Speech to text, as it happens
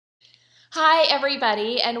Hi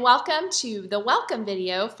everybody, and welcome to the welcome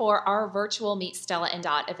video for our virtual Meet Stella and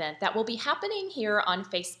Dot event that will be happening here on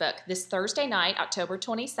Facebook this Thursday night, October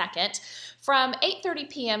 22nd, from 8:30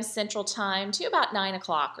 p.m. Central Time to about 9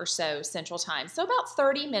 o'clock or so Central Time. So about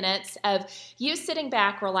 30 minutes of you sitting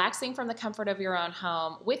back, relaxing from the comfort of your own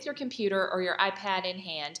home with your computer or your iPad in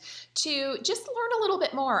hand to just learn a little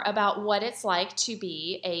bit more about what it's like to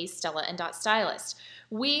be a Stella and Dot stylist.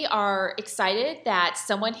 We are excited that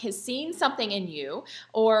someone has seen something in you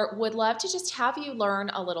or would love to just have you learn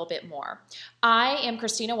a little bit more. I am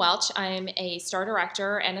Christina Welch. I'm a star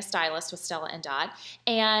director and a stylist with Stella and Dot.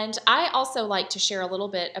 And I also like to share a little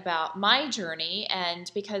bit about my journey,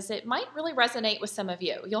 and because it might really resonate with some of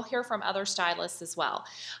you. You'll hear from other stylists as well.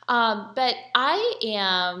 But I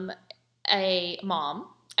am a mom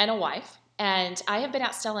and a wife. And I have been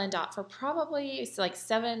at Stella and Dot for probably like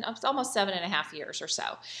almost 7.5 years or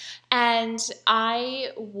so. And I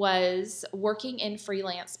was working in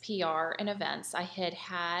freelance PR and events. I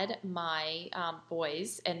had my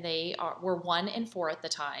boys, and they were 1 and 4 at the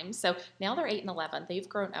time. So now they're 8 and 11. They've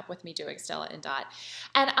grown up with me doing Stella and Dot.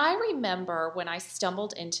 And I remember when I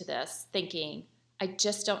stumbled into this thinking, I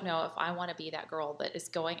just don't know if I want to be that girl that is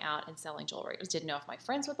going out and selling jewelry. I didn't know if my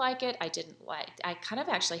friends would like it. I kind of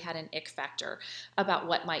actually had an ick factor about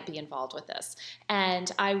what might be involved with this.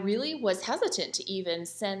 And I really was hesitant to even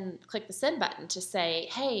click the send button to say,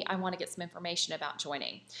 hey, I want to get some information about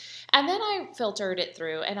joining. And then I filtered it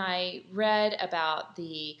through and I read about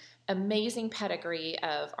the amazing pedigree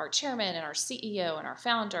of our chairman and our CEO and our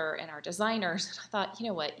founder and our designers. And I thought, you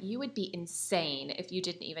know what, you would be insane if you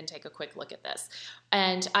didn't even take a quick look at this.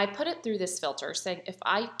 And I put it through this filter saying, if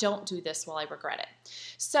I don't do this, will I regret it?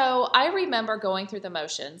 So I remember going through the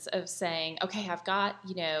motions of saying, okay,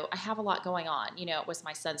 I have a lot going on. It was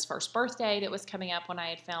my son's first birthday that was coming up when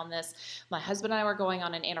I had found this. My husband and I were going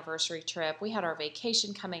on an anniversary trip. We had our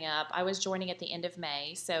vacation coming up. I was joining at the end of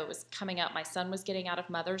May, so it was coming up. My son was getting out of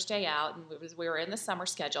Mother's Day out, and we were in the summer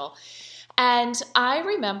schedule. And I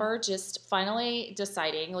remember just finally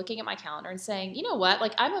deciding, looking at my calendar and saying, you know what,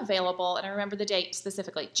 like I'm available. And I remember the date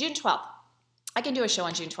specifically, June 12th. I can do a show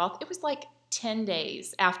on June 12th. It was like 10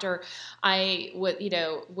 days after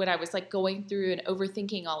when I was like going through and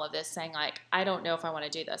overthinking all of this, saying like, I don't know if I want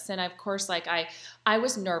to do this. And of course, like I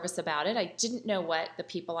was nervous about it. I didn't know what the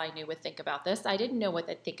people I knew would think about this. I didn't know what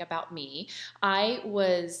they'd think about me. I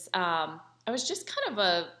was just kind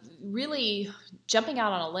of really jumping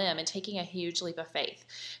out on a limb and taking a huge leap of faith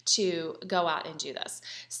to go out and do this.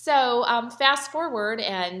 So fast forward,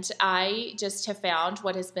 and I just have found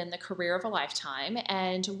what has been the career of a lifetime.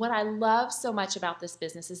 And what I love so much about this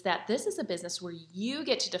business is that this is a business where you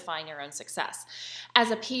get to define your own success.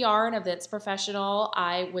 As a PR and events professional,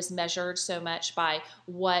 I was measured so much by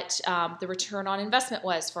what the return on investment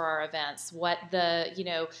was for our events, what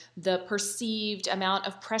the perceived amount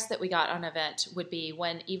of press that we got on event would be,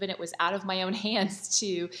 when even it was out of my own hands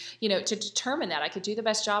to determine that. I could do the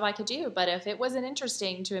best job I could do, but if it wasn't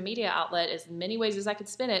interesting to a media outlet as many ways as I could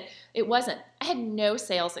spin it, it wasn't. I had no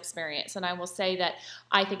sales experience, and I will say that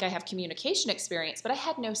I think I have communication experience, but I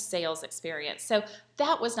had no sales experience. So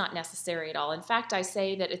that was not necessary at all. In fact, I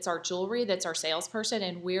say that it's our jewelry that's our salesperson,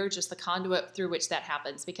 and we're just the conduit through which that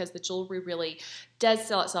happens, because the jewelry really does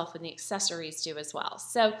sell itself and the accessories do as well.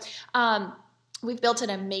 So we've built an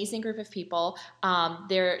amazing group of people.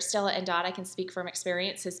 Stella and Dot, I can speak from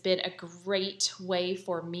experience, has been a great way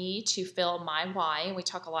for me to fill my why. And we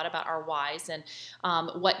talk a lot about our whys and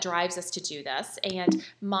what drives us to do this. And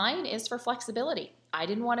mine is for flexibility. I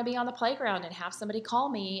didn't want to be on the playground and have somebody call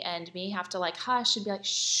me and me have to like hush and be like,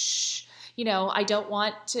 shh. I didn't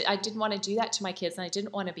want to do that to my kids, and I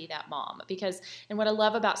didn't want to be that mom. And what I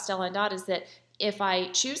love about Stella and Dot is that if I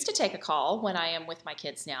choose to take a call when I am with my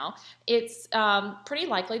kids now, it's pretty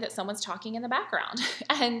likely that someone's talking in the background.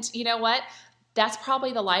 And you know what? That's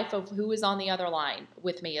probably the life of who is on the other line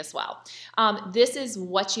with me as well. This is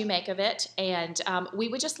what you make of it, and we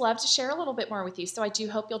would just love to share a little bit more with you. So I do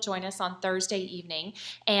hope you'll join us on Thursday evening.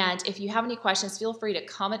 And if you have any questions, feel free to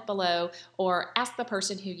comment below or ask the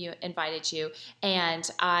person who invited you. And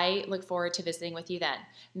I look forward to visiting with you then.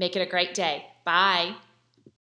 Make it a great day. Bye.